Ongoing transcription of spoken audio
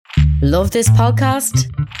Love this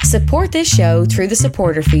podcast? Support this show through the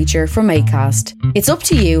supporter feature from Acast. It's up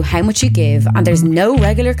to you how much you give and there's no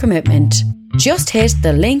regular commitment. Just hit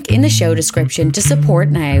the link in the show description to support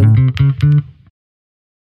now.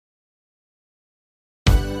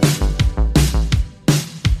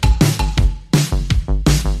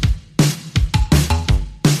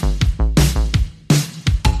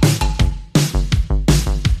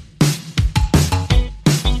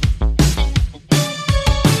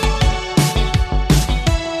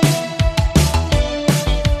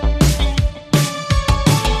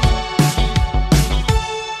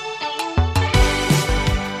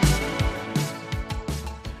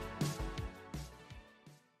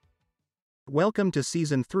 Welcome to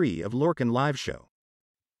Season 3 of Lorcan Live Show.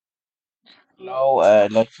 Hello,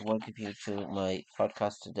 I'd like to welcome you to my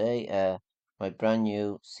podcast today, my brand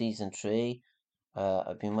new Season 3.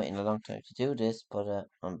 I've been waiting a long time to do this, but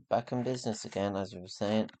I'm back in business again, as I was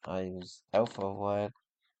saying. I was out for a while,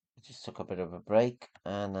 I just took a bit of a break,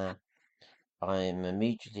 and I'm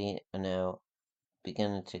immediately now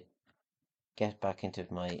beginning to get back into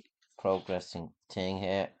my progressing thing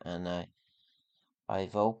here, and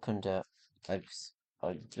I've opened I'm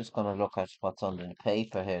just going to look at what's on the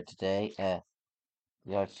paper here today.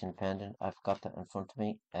 The Irish Independent, I've got that in front of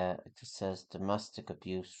me. It just says domestic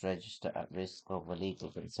abuse register at risk of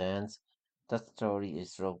legal concerns. That story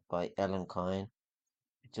is wrote by Ellen Kine.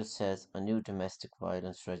 It just says a new domestic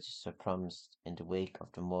violence register promised in the wake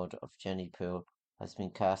of the murder of Jenny Poole has been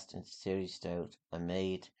cast into serious doubt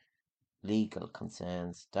amid legal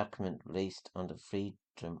concerns. Document released on the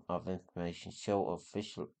Freedom of Information show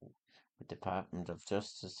official with Department of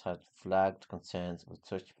Justice had flagged concerns with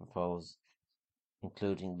such proposals,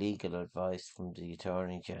 including legal advice from the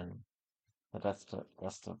Attorney General. But that's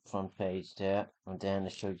the front page there. And then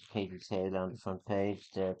it shows Katie Taylor on the front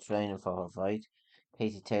page. They're training for her fight.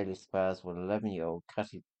 Katie Taylor spars with 11-year-old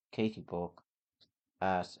Katie Buck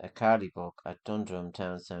at a Carly Buck at Dundrum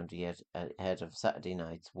Town Centre ahead of Saturday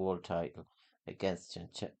night's world title against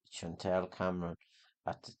Chantel Cameron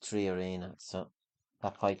at the Tree Arena. So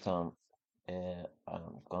that fight's on.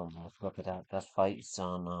 I'm going to look at that. That fight's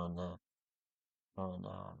on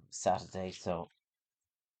Saturday, so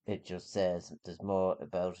it just says there's more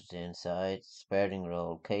about it inside. Sparing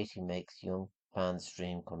role, Katie makes young fans'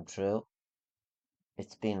 dream come true.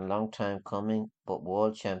 It's been a long time coming, but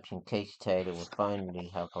world champion Katie Taylor will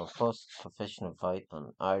finally have her first professional fight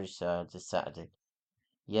on Irish soil this Saturday.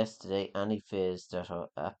 Yesterday, any fears that her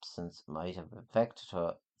absence might have affected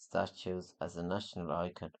her status as a national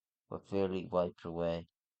icon were fairly wiped away.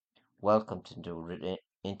 Welcome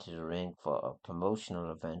into the ring for a promotional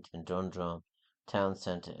event in Dundrum Town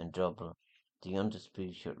Centre in Dublin. The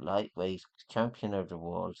undisputed lightweight champion of the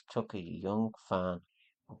world took a young fan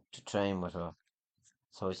to train with her.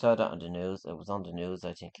 So I saw that on the news. It was on the news,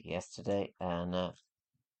 I think, yesterday, and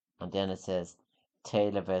then it says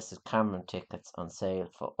Taylor versus Cameron tickets on sale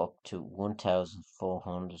for up to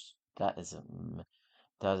 1,400. That is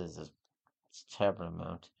a terrible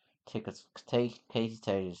amount. Tickets take Katie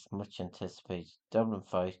Taylor's much anticipated Dublin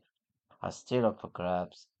fight are still up for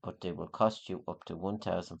grabs, but they will cost you up to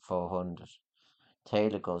 1,400.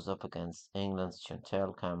 Taylor goes up against England's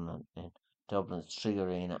Chantel Cameron in Dublin's Tree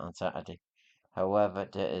Arena on Saturday. However,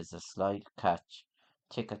 there is a slight catch.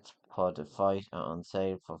 Tickets for the fight are on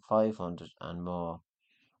sale for 500 and more.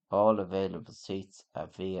 All available seats are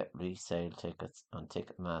via resale tickets on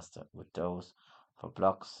Ticketmaster, with those for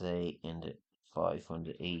blocks say in the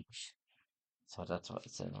 500 each. So that's what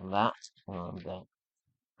it said on that.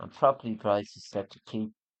 And property prices set to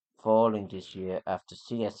keep falling this year after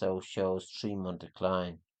CSO shows 3-month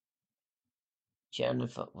decline.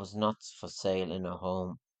 Jennifer was not for sale in her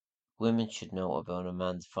home. Women should know about a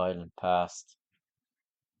man's violent past.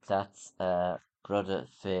 That's Brother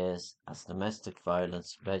Fears as domestic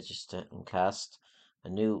violence register in Cast. A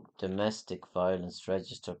new domestic violence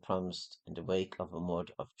register promised in the wake of a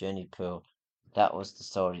murder of Jenny Poole. That was the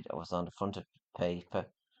story that was on the front of the paper.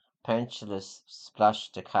 Pensioners splash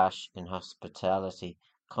the cash in hospitality.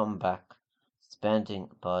 Comeback spending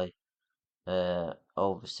by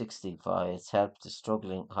over 65 helped the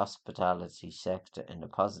struggling hospitality sector in a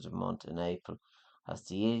positive month in April as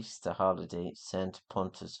the Easter holiday sent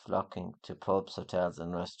punters flocking to pubs, hotels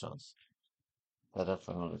and restaurants. So that's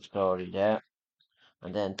another story there.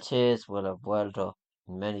 And then tears will have welled up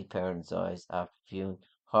in many parents' eyes after viewing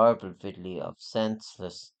horrible video of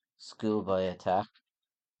senseless schoolboy attack.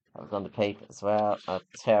 I was on the paper as well. A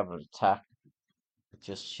terrible attack. It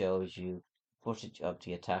just shows you footage of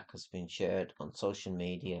the attack has been shared on social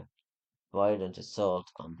media. Violent assault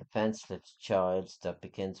on defenseless child that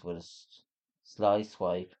begins with sly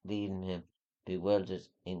swipe, leaving him bewildered,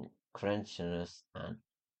 incredulous, and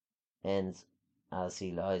ends as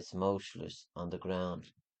he lies motionless on the ground.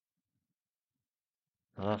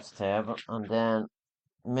 And that's terrible. And then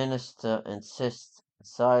Minister insists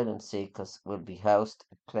asylum seekers will be housed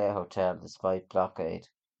at Clare Hotel despite blockade.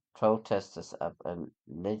 Protesters have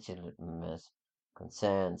legitimate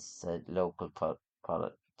concerns, said local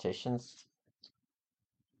politicians.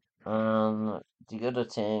 The other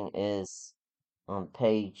thing is on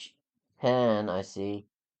page 10, I see,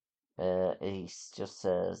 just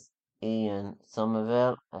says Ian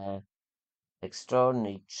Somerville,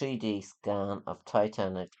 extraordinary 3D scan of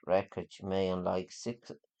Titanic wreckage may unlock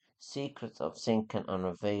secrets of sinking and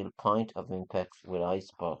reveal point of impact with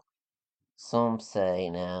iceberg. Some say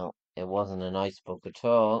now it wasn't an iceberg at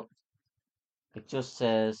all. It just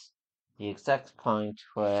says the exact point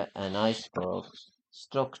where an iceberg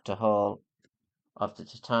struck the hull of the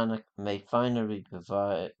Titanic may finally be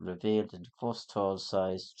revealed in the first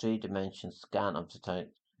tall-sized three-dimensional scan of the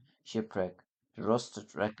shipwreck. The rusted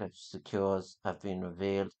wreckage secures have been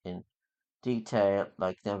revealed in detail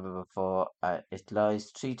like never before. It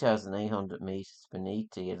lies 3,800 meters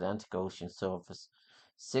beneath the Atlantic Ocean surface,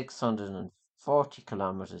 640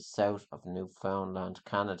 kilometers south of Newfoundland,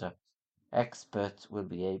 Canada. Experts will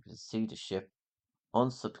be able to see the ship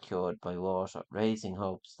unsecured by water, raising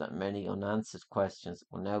hopes that many unanswered questions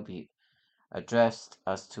will now be addressed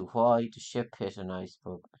as to why the ship hit an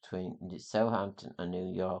iceberg between Southampton and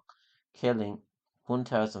New York, killing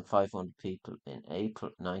 1,500 people in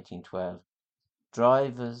April 1912.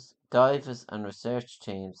 Divers, and research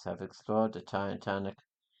teams have explored the Titanic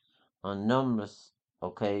on numerous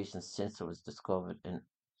occasions since it was discovered in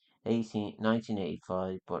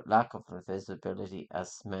 1985, but lack of visibility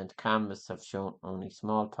has meant cameras have shown only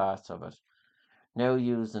small parts of it. Now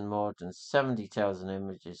using more than 70,000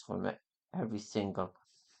 images from every single,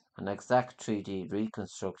 an exact 3D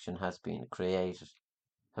reconstruction has been created.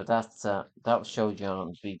 So that showed you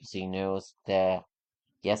on BBC News there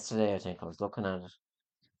yesterday. I think I was looking at it.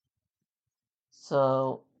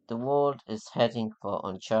 So the world is heading for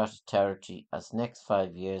uncharted territory as next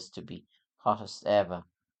 5 years to be hottest ever,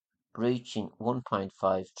 breaching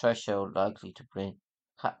 1.5 threshold likely to bring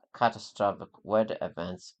catastrophic weather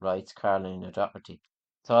events, writes Carolina Doherty.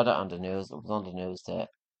 Saw that on the news. It was on the news there.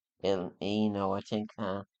 El Nino, I think.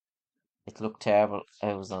 It looked terrible.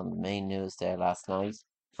 It was on the main news there last night.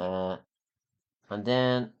 And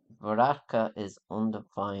then Varadkar is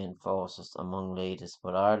unifying forces among leaders,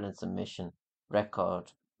 but Ireland's emission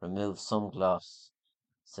record removes some gloss,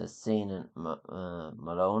 says Sinan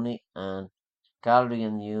Maloney, and Gallery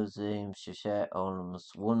and Museum should share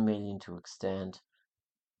almost 1 million to extend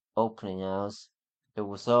opening hours. It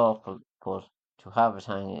was awful, but to have it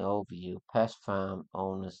hanging over you, pet farm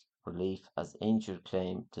owners relief as injured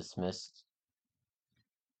claim dismissed.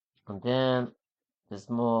 And then there's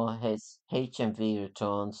more. His HMV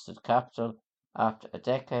returns to the capital after a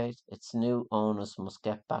decade. Its new owners must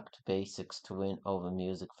get back to basics to win over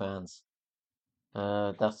music fans.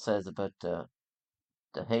 That says about the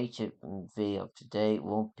HMV of today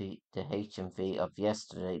won't be the HMV of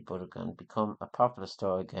yesterday, but it can become a popular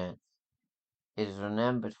store again. It is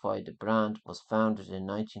remembered why the brand was founded in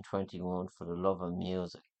 1921 for the love of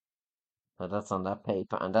music. So that's on that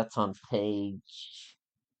paper, and that's on page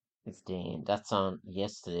 15. That's on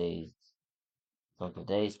yesterday's, on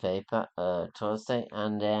today's paper, Thursday,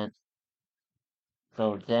 and then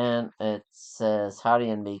it says Harry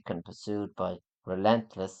and Meghan pursued by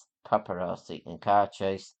relentless paparazzi in car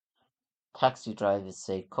chase. Taxi drivers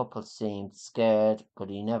say couple seemed scared, but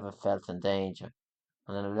he never felt in danger.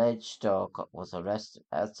 And an alleged stalker was arrested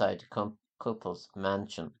outside the couple's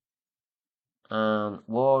mansion. And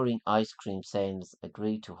warring ice cream sales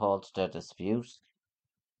agreed to halt their dispute.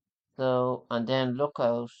 So, and then look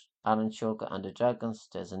out, Alan Sugar and the Dragons.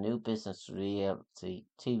 There's a new business reality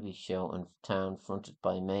TV show in town fronted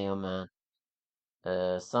by Mayo Man,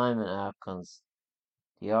 Simon Arkins,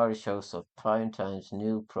 the Irish host of Primetime's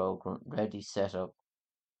new program, Ready Set Up,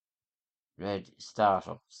 Ready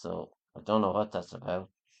Startup. So I don't know what that's about.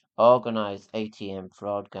 Organised ATM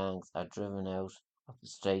fraud gangs are driven out of the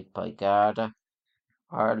state by Garda.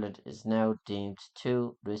 Ireland is now deemed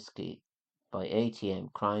too risky by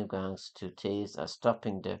ATM crime gangs to tease are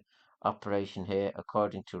stopping the operation here,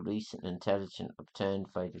 according to recent intelligence obtained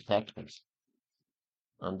by detectives.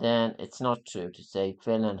 And then it's not true to say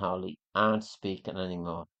Phil and Holly aren't speaking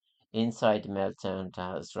anymore. Inside the meltdown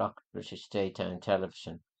that has rocked British daytime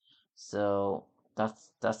television. So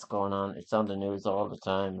that's going on. It's on the news all the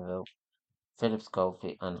time about Philip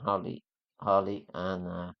Schofield and Holly, and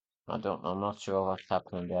I don't know. I'm not sure what's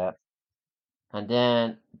happening there. And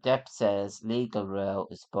then Depp says legal row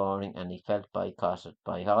is boring and he felt boycotted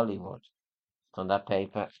by Hollywood. On that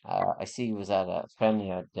paper, I see he was at a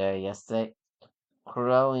premiere there yesterday.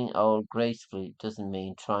 Growing old gracefully doesn't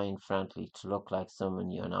mean trying frantically to look like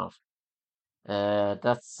someone you're not. Uh,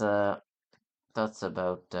 that's uh, that's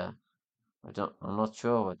about. I'm not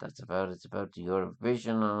sure what that's about. It's about the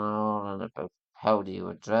Eurovision and all, and about how they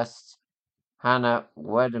were dressed. Hannah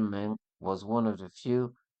Wedeman was one of the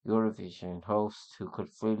few Eurovision hosts who could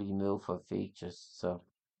freely move her features. So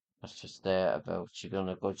that's just there about she done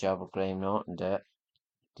a good job of Graham Norton there.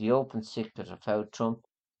 The open secret of how Trump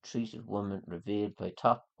treated women revealed by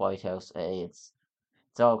top White House aides.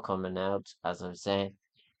 It's all coming out, as I'm saying.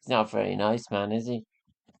 He's not very nice, man, is he?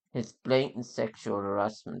 His blatant sexual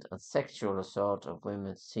harassment and sexual assault of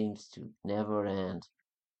women seems to never end.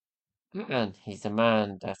 And he's a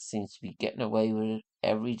man that seems to be getting away with it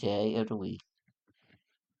every day of the week.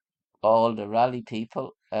 All the rally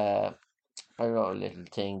people, I wrote a little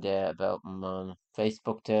thing there about him on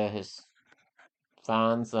Facebook there, his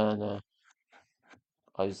fans, and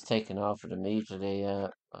I was taken off of them immediately.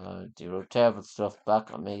 They wrote terrible stuff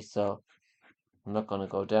back at me, so I'm not going to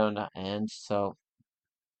go down that end. So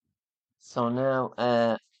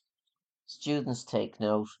now, students take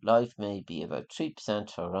note. Life may be about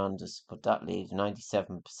 3% horrendous, but that leaves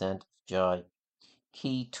 97% of joy.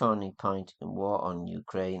 Key turning point in war on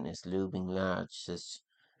Ukraine is looming large, says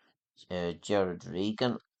Jared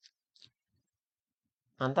Regan.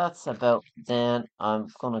 And that's about then. I'm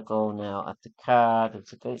going to go now at the car.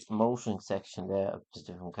 There's a great motoring section there of the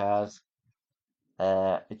different cars.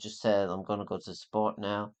 It just says I'm going to go to sport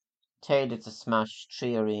now. Taylor to smash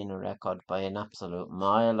three arena record by an absolute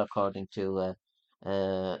mile, according to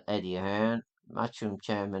Eddie Hearn. Matchroom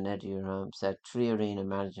chairman Eddie Hearn said three arena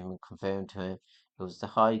management confirmed to him it was the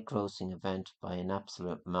high grossing event by an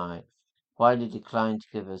absolute mile. While he declined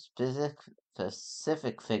to give a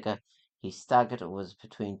specific figure, he staggered it was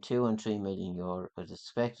between 2 and 3 million euro. It is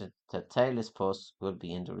expected that Taylor's post will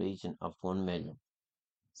be in the region of 1 million.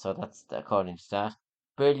 So that's according to that.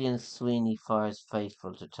 Brilliant Sweeney fires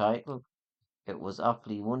faithful to title. It was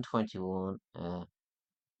Offaly 121,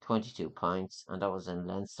 22 points, and that was in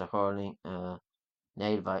Leinster hurling,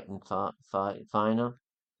 nail biting final.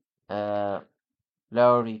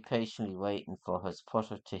 Lowry patiently waiting for his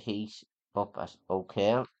putter to heat up at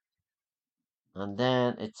O'Kale. And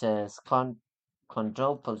then it says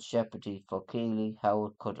quadruple jeopardy for Keeley, how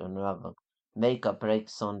it could unravel. Make or break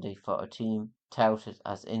Sunday for a team touted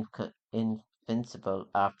as invincible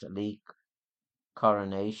after league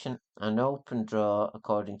coronation. An open draw,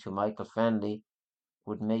 according to Michael Fenley,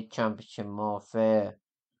 would make championship more fair.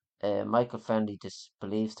 Michael Fenley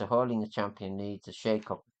believes the hurling champion needs a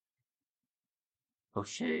shake-up.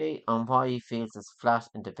 O'Shea on why he feels as flat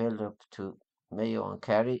in the build-up to Mayo and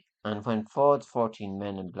Kerry, and when Ford's 14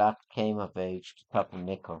 men in black came of age to topple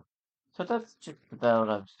Mickle. So that's just about,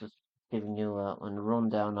 I was just giving you a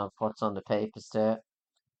rundown of what's on the papers there.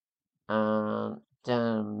 And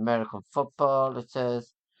then American football, it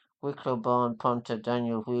says Wicklow-born punter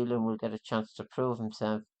Daniel Whelan will get a chance to prove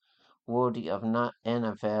himself worthy of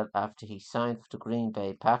NFL after he signed for the Green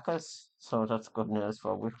Bay Packers. So that's good news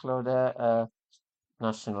for Wicklow there,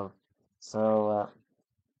 national. So,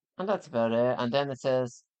 and that's about it. And then it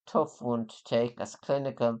says tough one to take as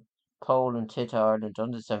clinical. Poland hit Ireland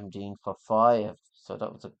under 17 for 5. So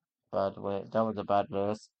that was a bad way. That was a bad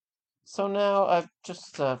loss. So now I've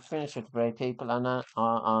just finished with the Brave People, and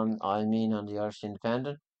on the Irish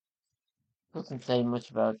Independent. Doesn't say much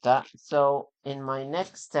about that. So in my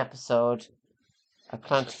next episode, I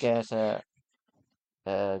plan to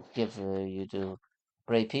give you the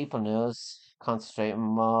Brave People news, concentrating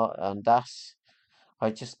more on that. I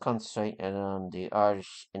just concentrated on the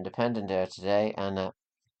Irish Independent there today, and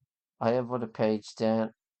I have other page then.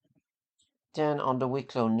 Then on the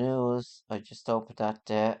Wicklow News, I just opened that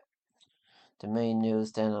there. The main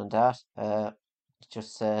news then on that, it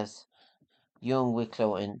just says young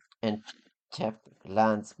Wicklow in Tep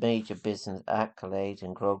lands major business accolade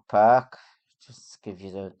in Grove Park. Just give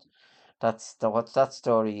you what that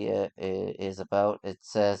story is about. It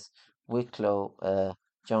says Wicklow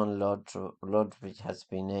John Ludwig has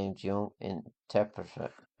been named Young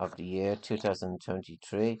Interpreter of the Year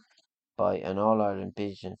 2023 by an All Ireland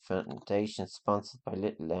Vision Foundation sponsored by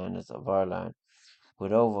Little Learners of Ireland.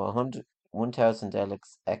 With over 1,000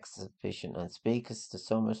 delegates, exhibition and speakers, the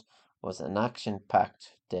summit was an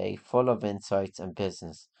action-packed day full of insights and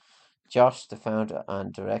business. Josh, the founder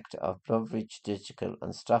and director of Bluebridge Digital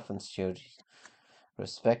and Straffan Studios,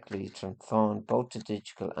 respectively transformed both the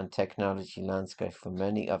digital and technology landscape for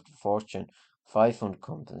many of the Fortune 500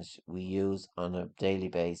 companies we use on a daily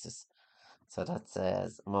basis. So that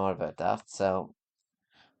says more about that. So,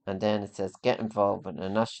 and then it says get involved in a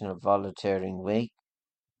National Volunteering Week.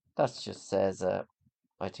 That just says,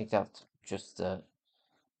 I think that's just, let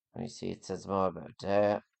me see, it says more about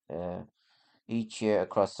there. Each year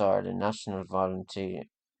across Ireland, National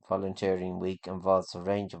Volunteering Week involves a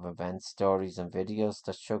range of events, stories, and videos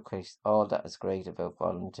that showcase all that is great about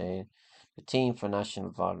volunteering. The theme for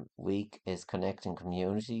National Week is connecting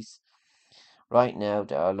communities. Right now,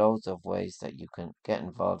 there are loads of ways that you can get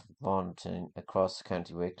involved with volunteering across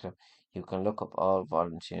County Wicklow. You can look up all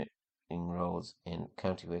volunteering roles in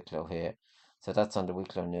County Wicklow here. So that's on the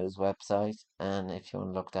Wicklow News website, and if you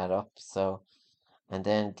want to look that up, and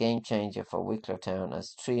then game changer for Wicklow Town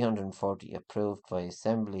as 340 approved by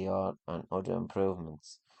Assembly Hall and other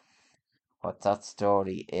improvements. What that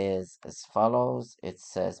story is as follows. It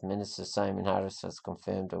says Minister Simon Harris has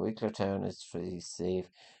confirmed that Wicklow Town is to receive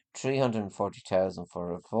 340,000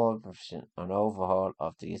 for refurbishment and overhaul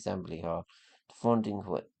of the Assembly Hall. The funding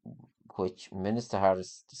which Minister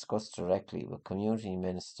Harris discussed directly with Community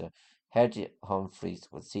Minister Hedgie Humphreys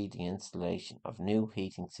will see the installation of new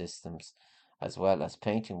heating systems as well as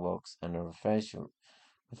painting works and a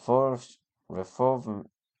refurbishment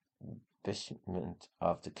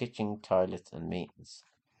of the kitchen, toilets, and meetings.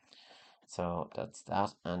 So that's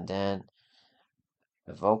that. And then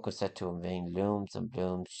Evoca set to unveil Looms and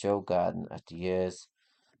Blooms show garden at the year's.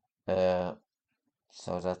 So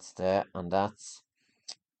that's there, and that's.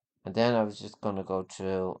 And then I was just going to go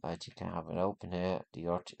through, I think I have it open here, the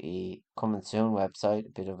RTE Coming Soon website,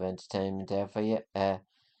 a bit of entertainment there for you.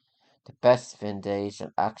 The best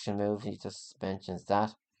vindication action movie, just mentions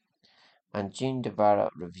that. And Jean DeBarra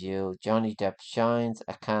review, Johnny Depp shines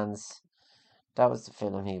at Cannes. That was the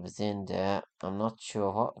film he was in there. I'm not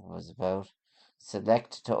sure what it was about.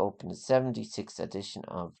 Selected to open the 76th edition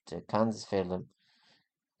of the Kansas film,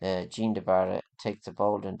 Jean DeBarra takes a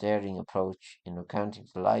bold and daring approach in recounting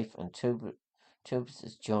the life and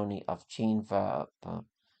tumultuous journey of Jean Varpa,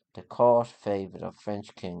 the court favourite of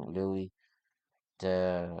French King Louis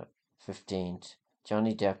the 15th.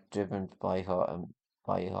 Johnny Depp, driven by her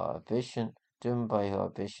ambition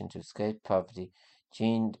to escape poverty,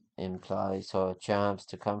 Jean employs her charms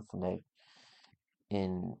to confront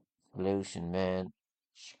involution man,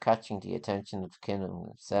 catching the attention of the king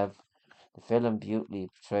himself. The film beautifully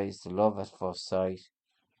portrays the love at first sight,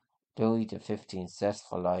 Louis the 15th zest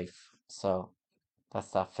for life. So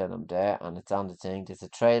that's that film there, and it's on the thing. There's a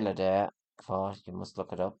trailer there for it, you must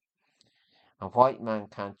look it up. And White Man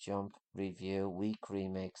Can't Jump review, weak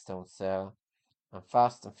remakes don't sell. And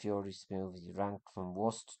Fast and Furious movies ranked from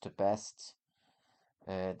worst to best.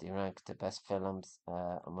 They rank the best films.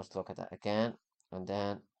 I must look at that again. And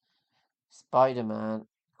then Spider-Man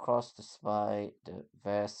Across the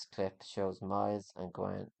Spider-Verse clip shows Miles and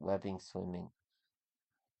Gwen webbing swimming.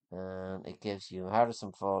 And it gives you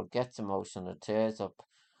Harrison Ford gets emotional, tears up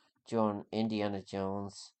during Indiana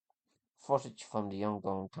Jones. Footage from the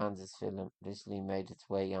ongoing Kansas film recently made its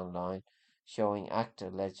way online, showing actor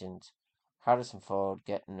legend Harrison Ford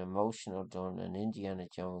getting emotional during an Indiana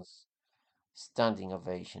Jones standing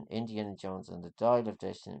ovation. Indiana Jones and the Dial of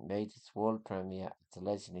Destiny made its world premiere at the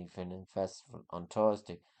Legendary Film Festival on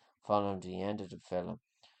Thursday, following the end of the film.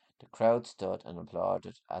 The crowd stood and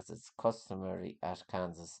applauded, as is customary at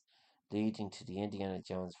Kansas, leading to the Indiana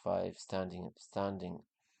Jones 5 standing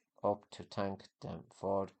up to thank them.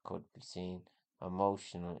 Ford could be seen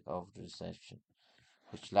emotionally over the reception,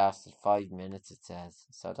 which lasted 5 minutes, it says.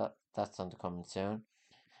 So that's on the coming soon.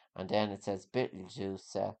 And then it says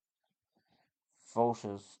Beetlejuice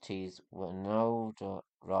photos tease Winona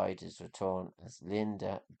Ryder's return as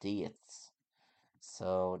Linda Dietz.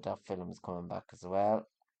 So that film is coming back as well.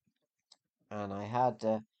 And I had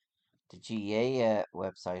the GA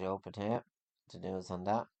website open here, the news on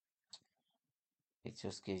that. It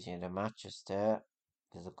just gives you the matches there.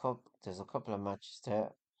 There's a couple of matches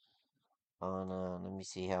there. On let me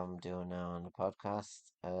see how I'm doing now on the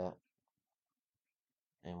podcast.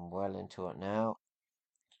 I'm well into it now.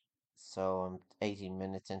 So I'm 18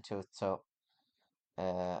 minutes into it. So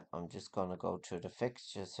I'm just gonna go through the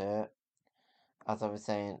fixtures here. As I was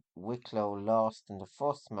saying, Wicklow lost in the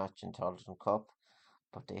first match in Tolton Cup,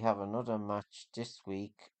 but they have another match this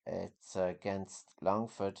week. It's against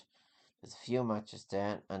Longford. There's a few matches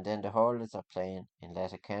there, and then the Hurlers are playing in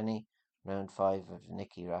Letterkenny, round 5 of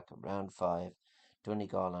Nicky Racket, round 5,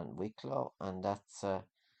 Donegal and Wicklow, and that's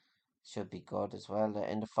should be good as well. They're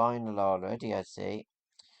in the final already, I see.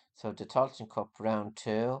 So the Tolton Cup round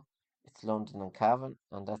 2, it's London and Cavan,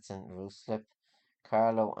 and that's in Ruislip.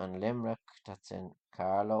 Carlow and Limerick, that's in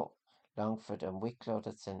Carlow. Longford and Wicklow,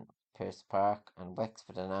 that's in Pearse Park, and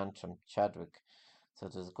Wexford and Antrim, Chadwick. So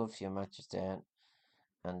there's a good few matches there.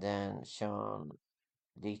 And then Sean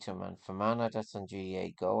Leatham and Fermanagh, that's on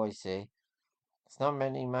GA Go, I see. It's not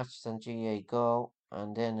many matches on GA Go.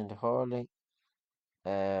 And then in the hurling,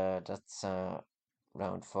 that's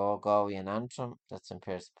round 4, Galway and Antrim, that's in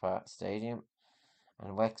Pearse Park Stadium,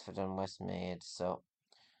 and Wexford and Westmeath. So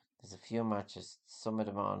there's a few matches, some of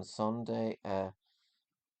them are on Sunday.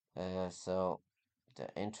 So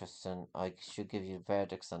they're interesting. I should give you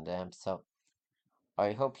verdicts on them. So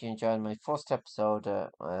I hope you enjoyed my first episode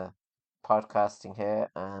podcasting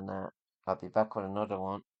here, and I'll be back with another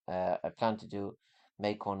one. I plan to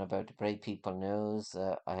make one about the Brave People news.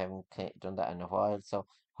 I haven't done that in a while, so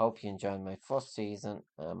hope you enjoyed my first season,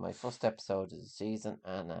 my first episode of the season,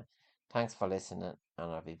 and thanks for listening,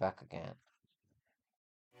 and I'll be back again.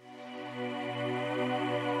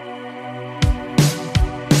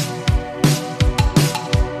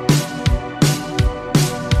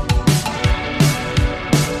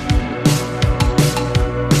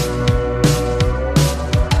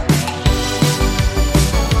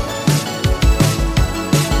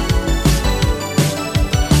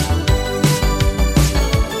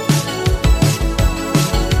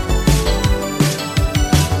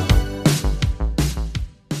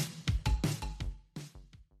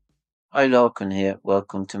 Hi, Lorcan here.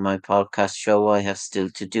 Welcome to my podcast show. I have still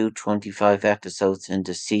to do 25 episodes in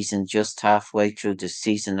the season. Just halfway through the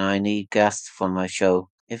season, I need guests for my show.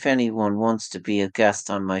 If anyone wants to be a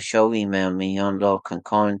guest on my show, email me on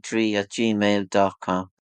lorcancoin3@gmail.com.